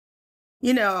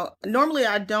Normally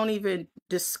I don't even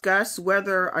discuss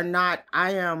whether or not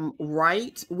I am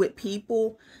right with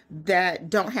people that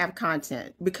don't have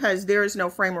content because there is no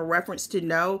frame of reference to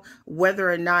know whether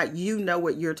or not you know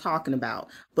what you're talking about.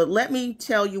 But let me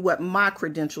tell you what my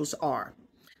credentials are.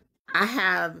 I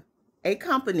have a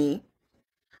company,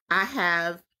 I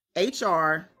have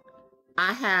HR,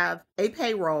 I have a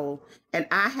payroll, and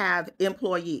I have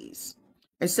employees.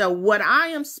 And so, what I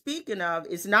am speaking of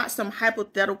is not some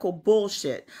hypothetical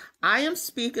bullshit. I am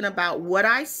speaking about what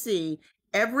I see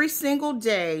every single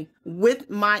day with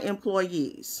my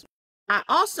employees. I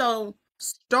also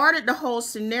started the whole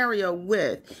scenario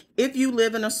with if you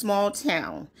live in a small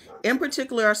town, in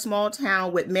particular, a small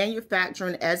town with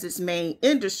manufacturing as its main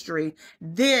industry,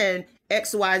 then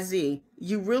XYZ,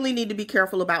 you really need to be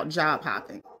careful about job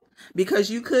hopping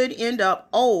because you could end up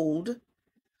old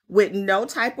with no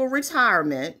type of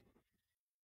retirement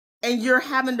and you're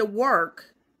having to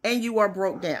work and you are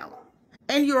broke down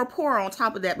and you're poor on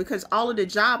top of that because all of the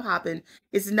job hopping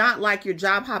is not like you're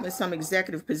job hopping some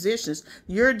executive positions.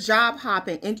 You're job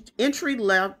hopping entry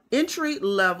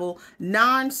level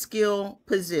non-skill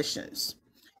positions.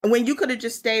 And when you could have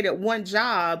just stayed at one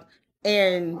job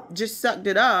and just sucked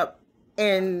it up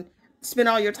and spent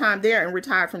all your time there and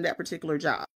retired from that particular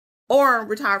job or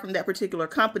retire from that particular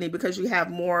company because you have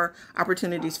more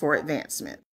opportunities for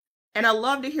advancement. And I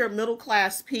love to hear middle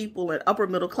class people and upper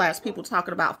middle class people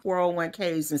talking about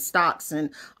 401ks and stocks and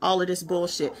all of this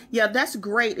bullshit. Yeah, that's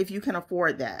great if you can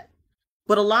afford that.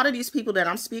 But a lot of these people that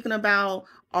I'm speaking about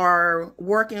are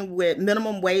working with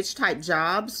minimum wage type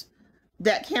jobs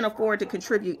that can't afford to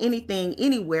contribute anything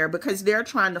anywhere because they're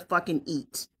trying to fucking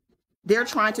eat. They're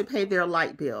trying to pay their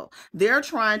light bill. They're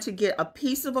trying to get a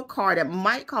piece of a car that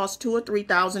might cost $2,000 or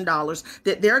 $3,000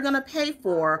 that they're going to pay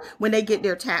for when they get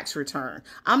their tax return.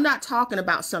 I'm not talking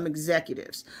about some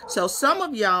executives. So some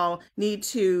of y'all need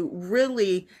to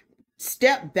really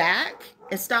step back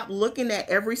and stop looking at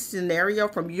every scenario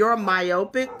from your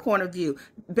myopic point of view,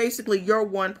 basically your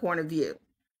one point of view.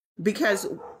 Because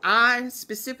I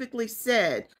specifically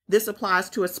said this applies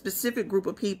to a specific group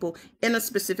of people in a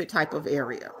specific type of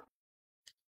area.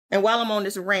 And while I'm on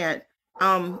this rant,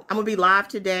 I'm going to be live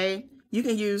today. You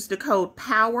can use the code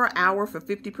Power Hour for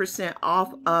 50%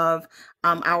 off of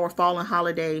our fall and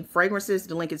holiday fragrances.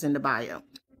 The link is in the bio.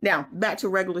 Now, back to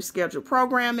regular scheduled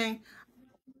programming.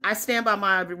 I stand by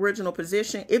my original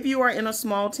position. If you are in a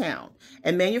small town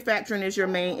and manufacturing is your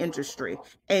main industry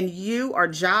and you are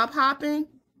job hopping,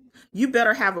 you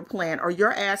better have a plan or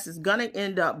your ass is going to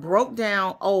end up broke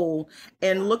down, old,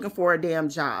 and looking for a damn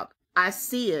job. I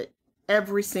see it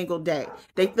every single day.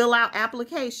 They fill out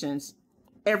applications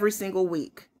every single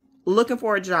week looking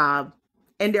for a job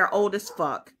and they're old as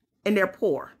fuck and they're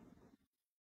poor.